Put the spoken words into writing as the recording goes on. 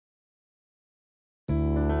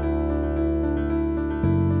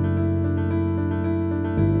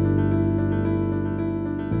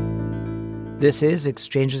This is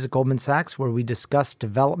Exchanges at Goldman Sachs, where we discuss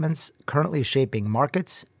developments currently shaping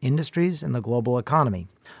markets, industries, and the global economy.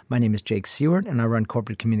 My name is Jake Seward, and I run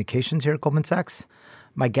corporate communications here at Goldman Sachs.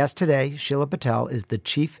 My guest today, Sheila Patel, is the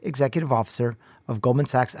Chief Executive Officer of Goldman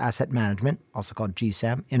Sachs Asset Management, also called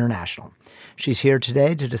GSAM International. She's here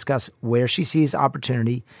today to discuss where she sees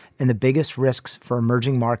opportunity and the biggest risks for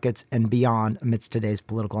emerging markets and beyond amidst today's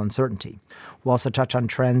political uncertainty. We'll also touch on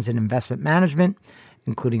trends in investment management,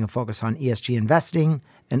 including a focus on ESG investing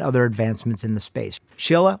and other advancements in the space.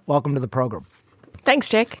 Sheila, welcome to the program. Thanks,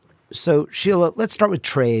 Jake. So, Sheila, let's start with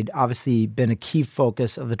trade. Obviously been a key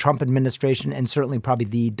focus of the Trump administration and certainly probably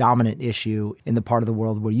the dominant issue in the part of the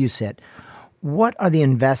world where you sit. What are the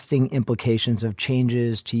investing implications of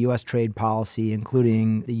changes to U.S. trade policy,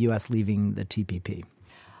 including the U.S. leaving the TPP?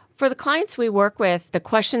 For the clients we work with, the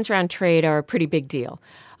questions around trade are a pretty big deal.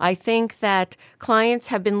 I think that clients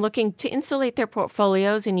have been looking to insulate their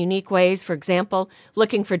portfolios in unique ways. For example,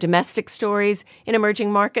 looking for domestic stories in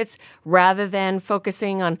emerging markets rather than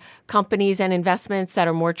focusing on companies and investments that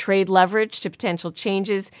are more trade leveraged to potential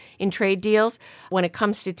changes in trade deals. When it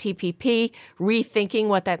comes to TPP, rethinking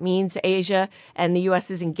what that means Asia and the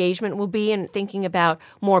U.S.'s engagement will be, and thinking about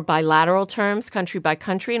more bilateral terms, country by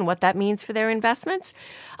country, and what that means for their investments.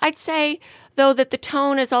 I'd say, though, that the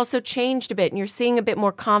tone has also changed a bit, and you're seeing a bit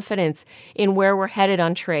more confidence in where we're headed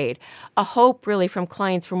on trade. A hope, really, from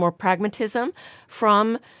clients for more pragmatism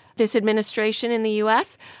from this administration in the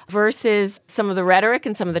U.S. versus some of the rhetoric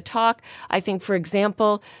and some of the talk. I think, for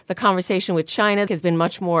example, the conversation with China has been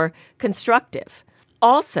much more constructive.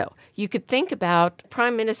 Also, you could think about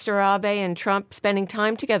Prime Minister Abe and Trump spending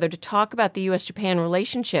time together to talk about the U.S.-Japan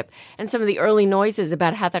relationship, and some of the early noises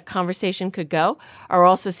about how that conversation could go are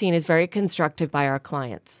also seen as very constructive by our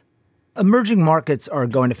clients. Emerging markets are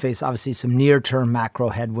going to face, obviously, some near-term macro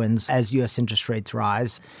headwinds as U.S. interest rates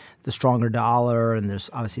rise, the stronger dollar, and there's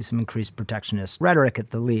obviously some increased protectionist rhetoric at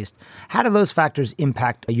the least. How do those factors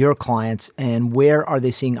impact your clients, and where are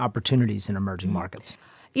they seeing opportunities in emerging markets?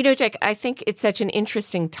 You know, Jake, I think it's such an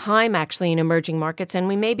interesting time, actually, in emerging markets, and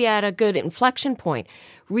we may be at a good inflection point.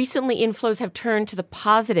 Recently, inflows have turned to the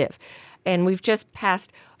positive, and we've just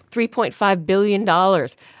passed $3.5 billion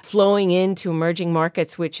flowing into emerging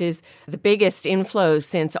markets, which is the biggest inflows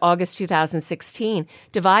since August 2016,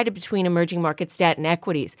 divided between emerging markets debt and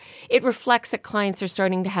equities. It reflects that clients are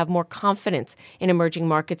starting to have more confidence in emerging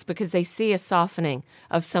markets because they see a softening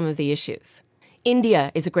of some of the issues.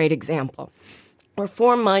 India is a great example.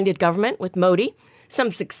 Reform-minded government with Modi,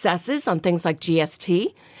 some successes on things like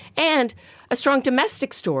GST, and a strong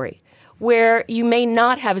domestic story where you may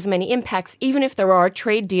not have as many impacts, even if there are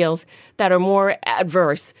trade deals that are more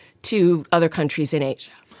adverse to other countries in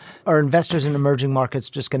Asia. Are investors in emerging markets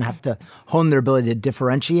just going to have to hone their ability to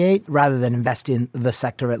differentiate rather than invest in the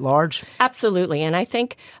sector at large? Absolutely. And I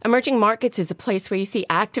think emerging markets is a place where you see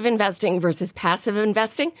active investing versus passive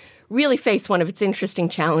investing really face one of its interesting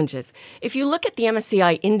challenges. If you look at the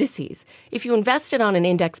MSCI indices, if you invested on an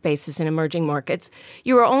index basis in emerging markets,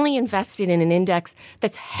 you are only invested in an index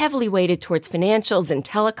that's heavily weighted towards financials and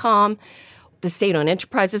telecom. The state-owned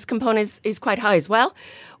enterprises component is quite high as well,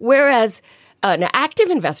 whereas an active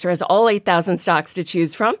investor has all 8,000 stocks to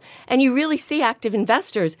choose from, and you really see active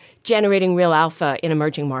investors generating real alpha in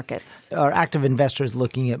emerging markets. Are active investors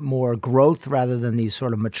looking at more growth rather than these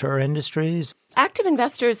sort of mature industries? Active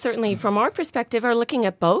investors, certainly from our perspective, are looking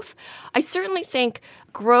at both. I certainly think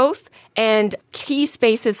growth and key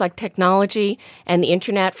spaces like technology and the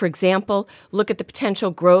internet, for example, look at the potential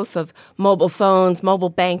growth of mobile phones, mobile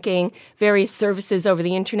banking, various services over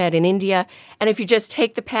the internet in India. And if you just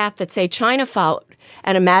take the path that, say, China followed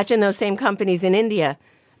and imagine those same companies in India,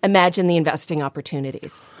 imagine the investing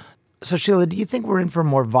opportunities. So, Sheila, do you think we're in for a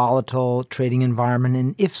more volatile trading environment?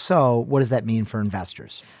 And if so, what does that mean for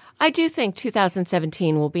investors? I do think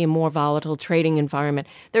 2017 will be a more volatile trading environment.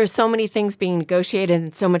 There are so many things being negotiated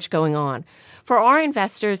and so much going on. For our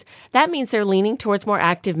investors, that means they're leaning towards more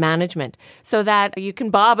active management so that you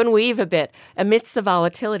can bob and weave a bit amidst the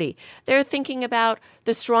volatility. They're thinking about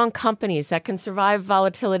the strong companies that can survive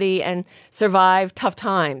volatility and survive tough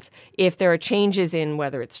times if there are changes in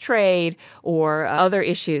whether it's trade or other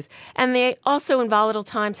issues. And they also, in volatile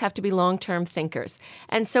times, have to be long-term thinkers.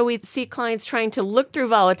 And so we see clients trying to look through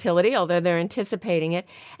volatility, although they're anticipating it,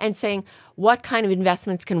 and saying, what kind of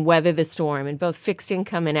investments can weather the storm in both fixed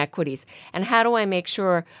income and equities? And how do I make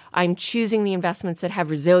sure I'm choosing the investments that have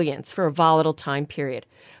resilience for a volatile time period?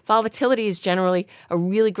 Volatility is generally a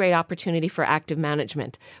really great opportunity for active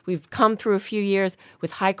management. We've come through a few years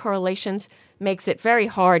with high correlations, makes it very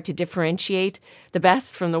hard to differentiate the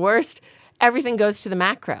best from the worst. Everything goes to the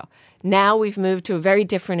macro. Now we've moved to a very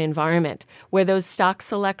different environment where those stock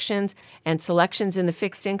selections and selections in the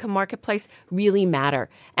fixed income marketplace really matter.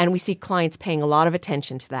 And we see clients paying a lot of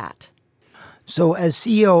attention to that. So as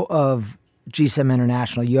CEO of GSAM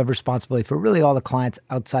International, you have responsibility for really all the clients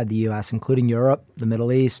outside the U.S., including Europe, the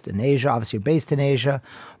Middle East, and Asia. Obviously, you're based in Asia.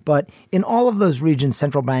 But in all of those regions,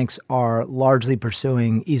 central banks are largely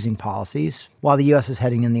pursuing easing policies, while the U.S. is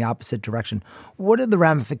heading in the opposite direction. What are the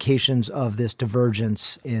ramifications of this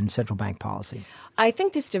divergence in central bank policy? I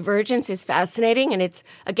think this divergence is fascinating, and it's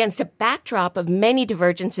against a backdrop of many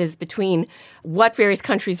divergences between what various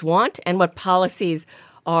countries want and what policies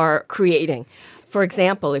are creating. For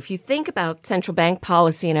example, if you think about central bank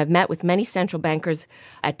policy, and I've met with many central bankers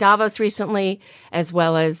at Davos recently, as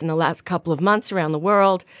well as in the last couple of months around the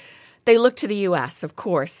world, they look to the U.S., of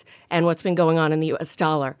course, and what's been going on in the U.S.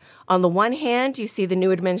 dollar. On the one hand, you see the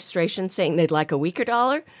new administration saying they'd like a weaker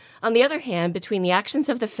dollar. On the other hand, between the actions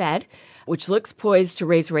of the Fed, which looks poised to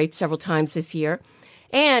raise rates several times this year,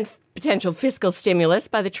 and potential fiscal stimulus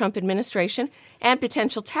by the Trump administration, and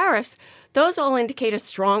potential tariffs, those all indicate a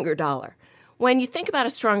stronger dollar. When you think about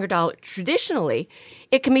a stronger dollar, traditionally,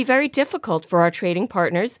 it can be very difficult for our trading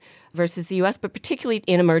partners versus the U.S., but particularly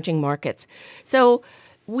in emerging markets. So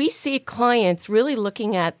we see clients really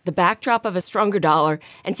looking at the backdrop of a stronger dollar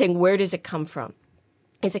and saying, where does it come from?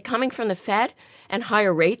 Is it coming from the Fed and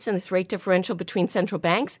higher rates and this rate differential between central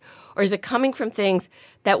banks? Or is it coming from things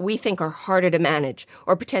that we think are harder to manage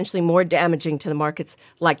or potentially more damaging to the markets,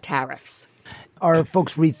 like tariffs? Are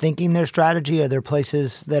folks rethinking their strategy? Are there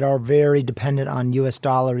places that are very dependent on U.S.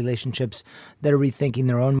 dollar relationships that are rethinking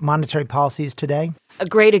their own monetary policies today? A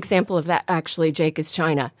great example of that, actually, Jake, is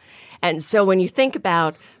China. And so when you think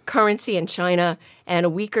about currency in China and a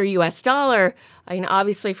weaker U.S. dollar, I mean,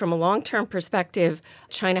 obviously, from a long-term perspective,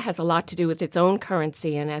 China has a lot to do with its own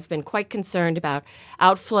currency and has been quite concerned about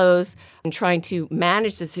outflows and trying to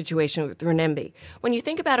manage the situation with renminbi. When you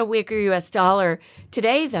think about a weaker U.S. dollar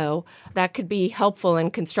today, though, that could be helpful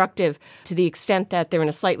and constructive to the extent that they're in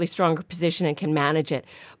a slightly stronger position and can manage it.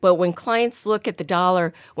 But when clients look at the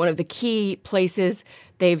dollar, one of the key places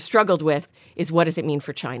they've struggled with is, what does it mean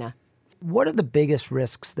for China? What are the biggest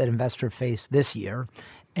risks that investors face this year,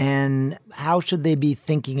 and how should they be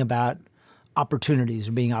thinking about opportunities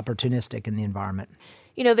or being opportunistic in the environment?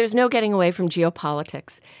 You know, there's no getting away from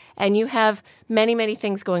geopolitics. And you have many, many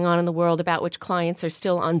things going on in the world about which clients are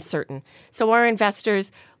still uncertain. So our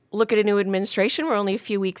investors look at a new administration. We're only a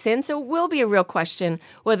few weeks in, so it will be a real question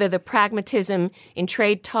whether the pragmatism in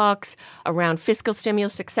trade talks around fiscal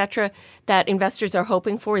stimulus, et cetera, that investors are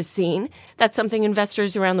hoping for is seen. That's something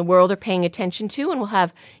investors around the world are paying attention to and will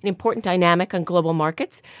have an important dynamic on global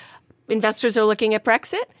markets. Investors are looking at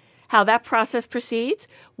Brexit, how that process proceeds,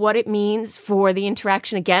 what it means for the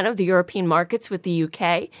interaction, again, of the European markets with the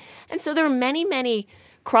UK. And so there are many, many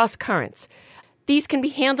cross currents. These can be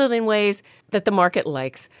handled in ways that the market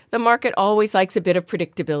likes. The market always likes a bit of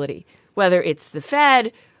predictability, whether it's the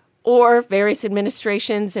Fed or various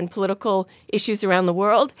administrations and political issues around the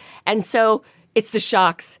world. And so it's the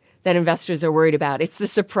shocks that investors are worried about. It's the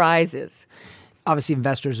surprises. Obviously,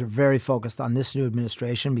 investors are very focused on this new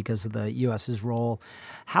administration because of the U.S.'s role.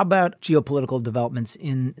 How about geopolitical developments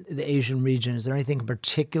in the Asian region? Is there anything in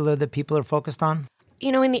particular that people are focused on?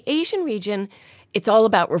 You know, in the Asian region, it's all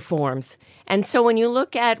about reforms. And so when you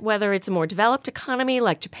look at whether it's a more developed economy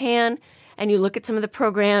like Japan, and you look at some of the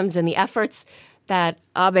programs and the efforts that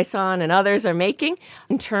Abe-san and others are making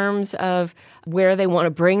in terms of where they want to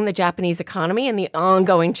bring the Japanese economy and the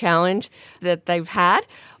ongoing challenge that they've had,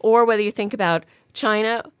 or whether you think about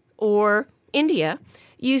China or India,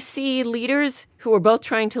 you see leaders who are both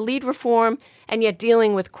trying to lead reform and yet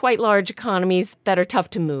dealing with quite large economies that are tough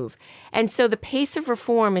to move. And so the pace of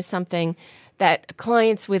reform is something that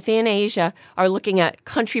clients within Asia are looking at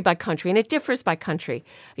country by country, and it differs by country.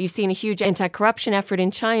 You've seen a huge anti-corruption effort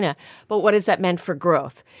in China, but what has that meant for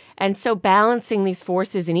growth? And so balancing these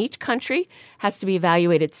forces in each country has to be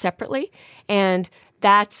evaluated separately, and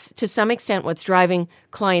that's, to some extent, what's driving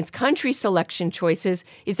clients' country selection choices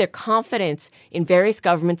is their confidence in various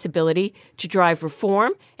governments' ability to drive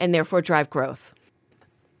reform and therefore drive growth.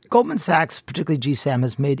 Goldman Sachs, particularly GSAM,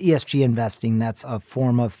 has made ESG investing, that's a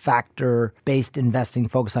form of factor-based investing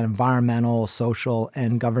focused on environmental, social,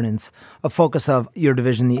 and governance, a focus of your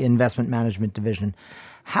division, the investment management division.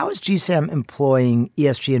 How is GSAM employing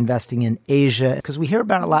ESG investing in Asia? Because we hear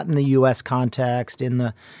about it a lot in the U.S. context, in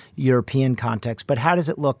the European context, but how does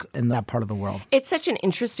it look in that part of the world? It's such an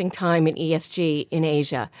interesting time in ESG in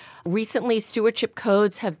Asia. Recently, stewardship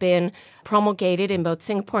codes have been promulgated in both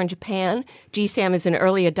Singapore and Japan. GSAM is an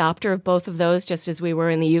early adopter of both of those, just as we were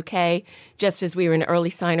in the UK, just as we were an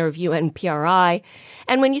early signer of UNPRI.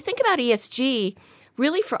 And when you think about ESG,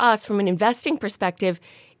 really for us, from an investing perspective,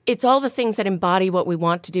 it's all the things that embody what we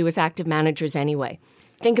want to do as active managers anyway.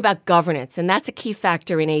 Think about governance, and that's a key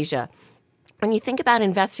factor in Asia. When you think about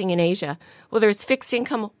investing in Asia, whether it's fixed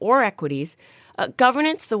income or equities,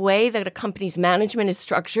 governance, the way that a company's management is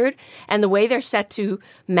structured and the way they're set to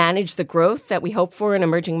manage the growth that we hope for in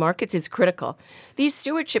emerging markets is critical. These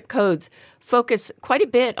stewardship codes focus quite a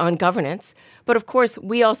bit on governance, but of course,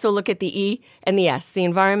 we also look at the E and the S, the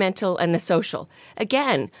environmental and the social.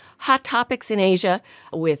 Again, hot topics in Asia,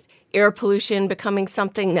 with air pollution becoming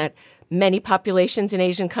something that many populations in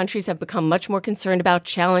Asian countries have become much more concerned about,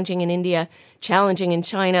 challenging in India, challenging in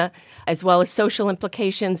China, as well as social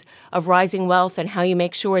implications of rising wealth and how you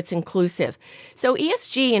make sure it's inclusive. So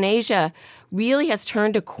ESG in Asia really has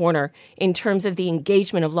turned a corner in terms of the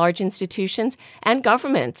engagement of large institutions and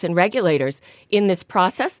governments and regulators in this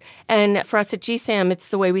process. And for us at GSAM, it's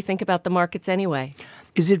the way we think about the markets anyway.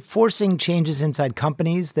 Is it forcing changes inside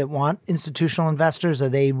companies that want institutional investors? Are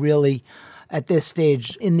they really, at this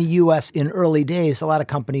stage, in the U.S. in early days, a lot of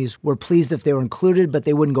companies were pleased if they were included, but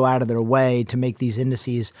they wouldn't go out of their way to make these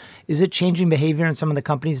indices. Is it changing behavior in some of the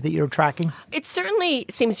companies that you're tracking? It certainly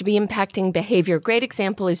seems to be impacting behavior. A great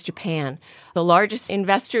example is Japan. The largest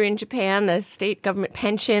investor in Japan, the state government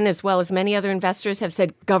pension, as well as many other investors, have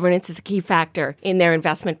said governance is a key factor in their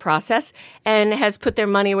investment process and has put their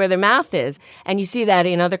money where their mouth is. And you see that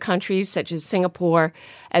in other countries such as Singapore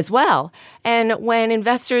as well. And when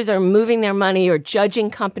investors are moving their money or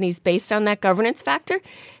judging companies based on that governance factor,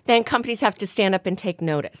 then companies have to stand up and take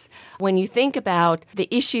notice. When you think about the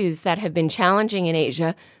issues that have been challenging in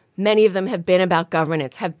Asia, many of them have been about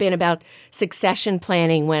governance, have been about succession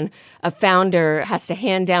planning when a founder has to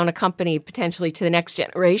hand down a company potentially to the next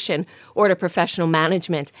generation or to professional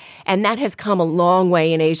management. And that has come a long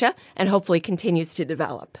way in Asia and hopefully continues to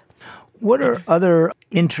develop. What are other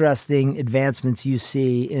interesting advancements you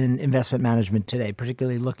see in investment management today,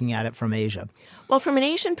 particularly looking at it from Asia? Well, from an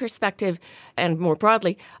Asian perspective, and more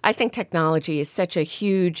broadly, I think technology is such a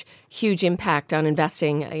huge impact on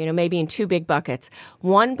investing, maybe in two big buckets.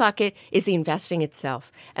 One bucket is the investing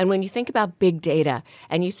itself. And when you think about big data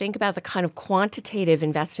and you think about the kind of quantitative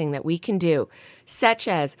investing that we can do, such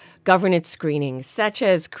as governance screening, such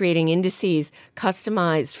as creating indices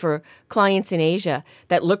customized for clients in Asia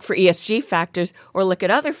that look for ESG factors or look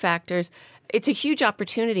at other factors, it's a huge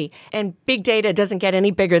opportunity. And big data doesn't get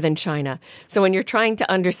any bigger than China. So when you're trying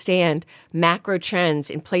to understand macro trends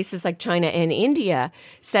in places like China and India,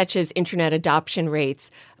 such as internet adoption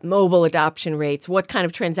rates, mobile adoption rates, what kind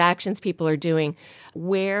of transactions people are doing,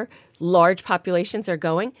 where large populations are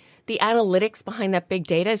going, the analytics behind that big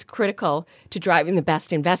data is critical to driving the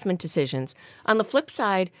best investment decisions. On the flip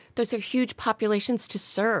side, those are huge populations to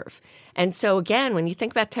serve. And so again, when you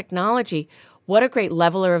think about technology, what a great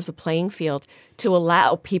leveler of the playing field to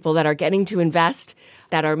allow people that are getting to invest,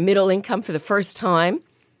 that are middle income for the first time,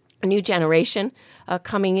 a new generation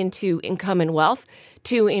coming into income and wealth,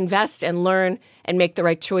 to invest and learn and make the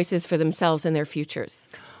right choices for themselves and their futures.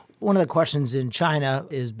 One of the questions in China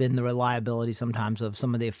has been the reliability sometimes of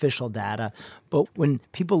some of the official data. But when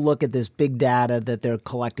people look at this big data that they're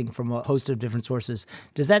collecting from a host of different sources,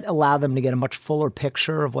 does that allow them to get a much fuller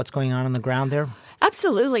picture of what's going on the ground there?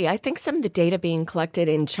 Absolutely. I think some of the data being collected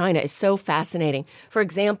in China is so fascinating. For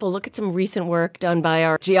example, look at some recent work done by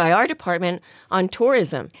our GIR department on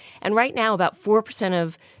tourism. And right now, about 4%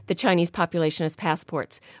 of the Chinese population has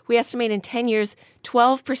passports. We estimate in 10 years,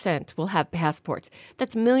 12% will have passports.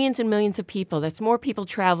 That's millions and millions of people. That's more people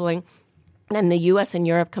traveling than the U.S. and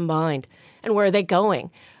Europe combined. And where are they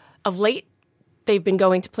going? Of late, they've been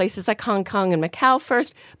going to places like Hong Kong and Macau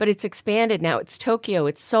first, but it's expanded now. It's Tokyo,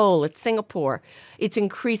 it's Seoul, it's Singapore. It's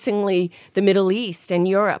increasingly the Middle East and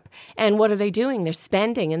Europe. And what are they doing? They're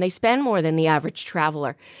spending, and they spend more than the average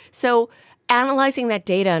traveler. So analyzing that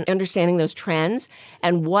data and understanding those trends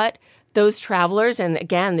and what those travelers, and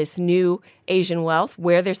again, this new Asian wealth,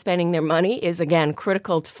 where they're spending their money is, again,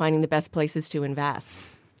 critical to finding the best places to invest.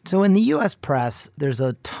 So in the U.S. press, there's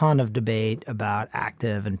a ton of debate about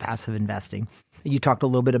active and passive investing. You talked a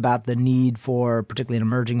little bit about the need for, particularly in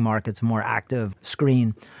emerging markets, a more active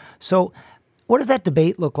screen. So what does that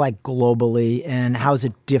debate look like globally, and how is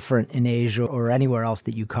it different in Asia or anywhere else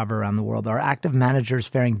that you cover around the world? Are active managers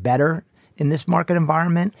faring better in this market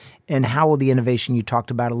environment? And how will the innovation you talked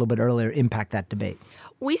about a little bit earlier impact that debate?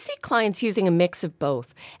 We see clients using a mix of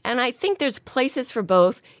both. And I think there's places for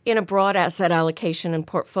both in a broad asset allocation and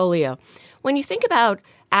portfolio. When you think about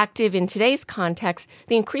active in today's context,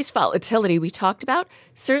 the increased volatility we talked about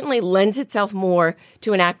certainly lends itself more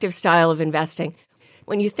to an active style of investing.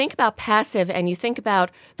 When you think about passive and you think about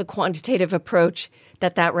the quantitative approach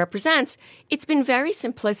that represents, it's been very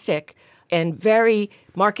simplistic and very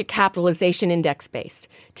market capitalization index based.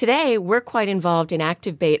 Today, we're quite involved in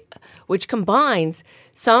active beta, which combines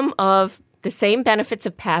some of the same benefits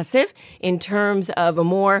of passive in terms of a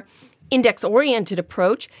more index-oriented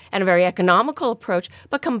approach and a very economical approach,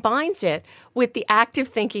 but combines it with the active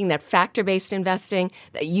thinking that factor-based investing,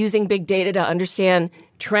 that using big data to understand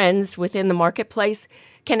trends within the marketplace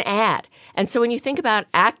can add. And so when you think about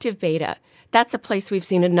active beta, that's a place we've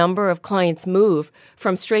seen a number of clients move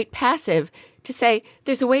from straight passive to say,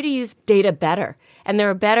 there's a way to use data better. And there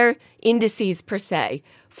are better indices per se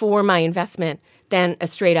for my investment than a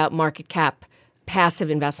straight out market cap passive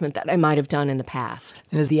investment that I might have done in the past.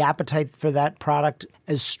 And is the appetite for that product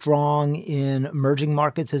as strong in emerging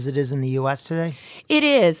markets as it is in the U.S. today? It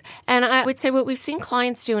is. And I would say what we've seen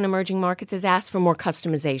clients do in emerging markets is ask for more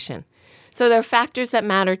customization. So there are factors that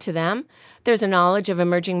matter to them. There's a knowledge of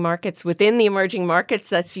emerging markets within the emerging markets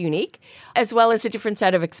that's unique, as well as a different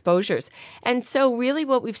set of exposures. And so really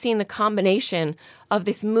what we've seen, the combination of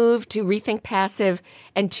this move to rethink passive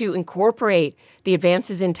and to incorporate the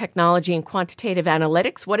advances in technology and quantitative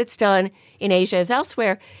analytics, what it's done in Asia as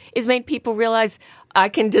elsewhere, is made people realize I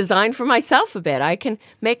can design for myself a bit. I can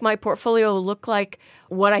make my portfolio look like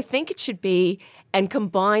what I think it should be and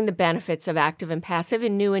combine the benefits of active and passive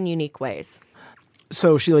in new and unique ways.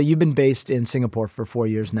 So, Sheila, you've been based in Singapore for 4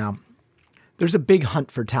 years now. There's a big hunt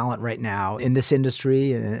for talent right now in this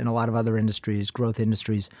industry and in a lot of other industries, growth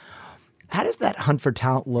industries. How does that hunt for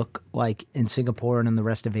talent look like in Singapore and in the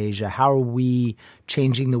rest of Asia? How are we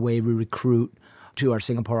changing the way we recruit to our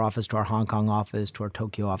Singapore office, to our Hong Kong office, to our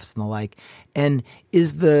Tokyo office and the like? And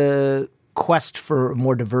is the quest for a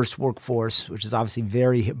more diverse workforce, which is obviously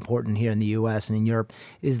very important here in the U.S. and in Europe,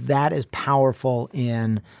 is that as powerful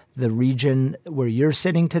in the region where you're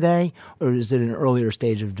sitting today, or is it an earlier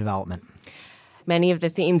stage of development? Many of the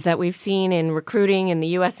themes that we've seen in recruiting in the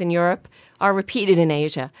U.S. and Europe are repeated in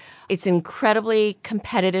Asia. It's an incredibly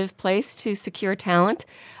competitive place to secure talent.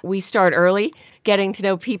 We start early, getting to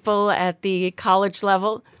know people at the college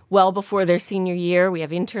level well before their senior year. We have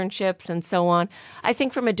internships and so on. I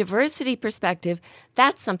think from a diversity perspective,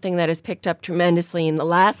 that's something that has picked up tremendously in the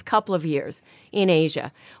last couple of years in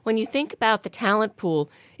Asia. When you think about the talent pool,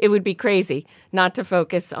 it would be crazy not to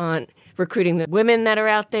focus on recruiting the women that are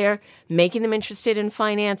out there, making them interested in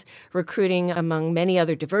finance, recruiting among many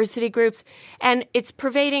other diversity groups. And it's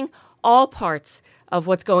pervading all parts of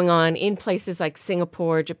what's going on in places like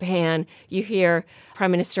Singapore, Japan. You hear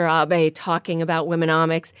Prime Minister Abe talking about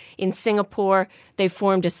womenomics. In Singapore, they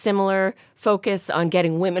formed a similar focus on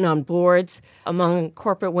getting women on boards among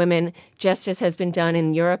corporate women, just as has been done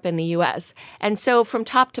in Europe and the U.S. And so from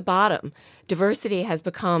top to bottom, diversity has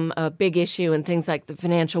become a big issue, and things like the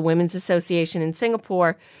Financial Women's Association in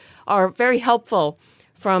Singapore are very helpful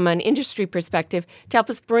from an industry perspective to help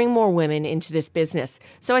us bring more women into this business.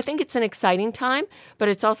 So I think it's an exciting time, but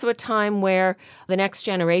it's also a time where the next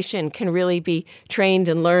generation can really be trained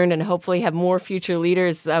and learned and hopefully have more future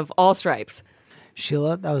leaders of all stripes.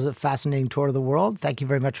 Sheila, that was a fascinating tour of the world. Thank you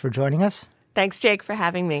very much for joining us. Thanks, Jake, for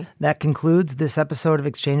having me. That concludes this episode of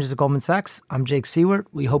Exchanges at Goldman Sachs. I'm Jake Siewert.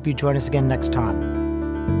 We hope you join us again next time.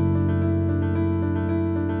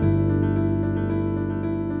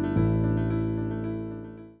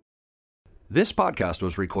 This podcast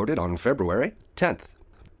was recorded on February 10th,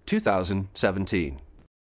 2017.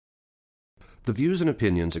 The views and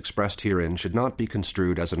opinions expressed herein should not be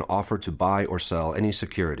construed as an offer to buy or sell any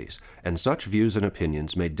securities, and such views and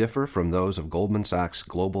opinions may differ from those of Goldman Sachs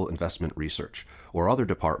Global Investment Research or other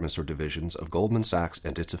departments or divisions of Goldman Sachs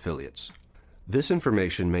and its affiliates. This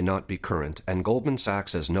information may not be current, and Goldman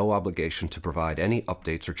Sachs has no obligation to provide any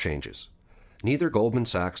updates or changes. Neither Goldman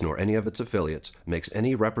Sachs nor any of its affiliates makes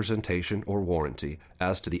any representation or warranty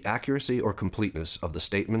as to the accuracy or completeness of the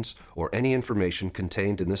statements or any information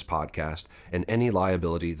contained in this podcast and any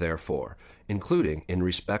liability therefor, including in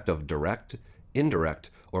respect of direct,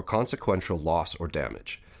 indirect, or consequential loss or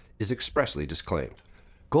damage, is expressly disclaimed.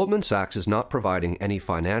 Goldman Sachs is not providing any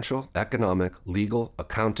financial, economic, legal,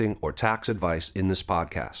 accounting, or tax advice in this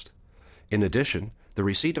podcast. In addition, the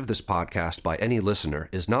receipt of this podcast by any listener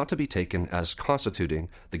is not to be taken as constituting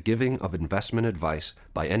the giving of investment advice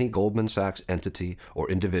by any Goldman Sachs entity or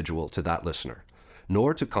individual to that listener,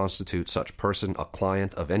 nor to constitute such person a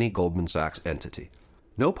client of any Goldman Sachs entity.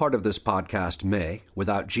 No part of this podcast may,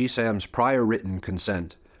 without GSAM's prior written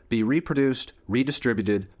consent, be reproduced,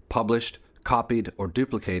 redistributed, published, copied, or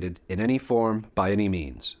duplicated in any form by any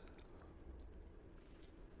means.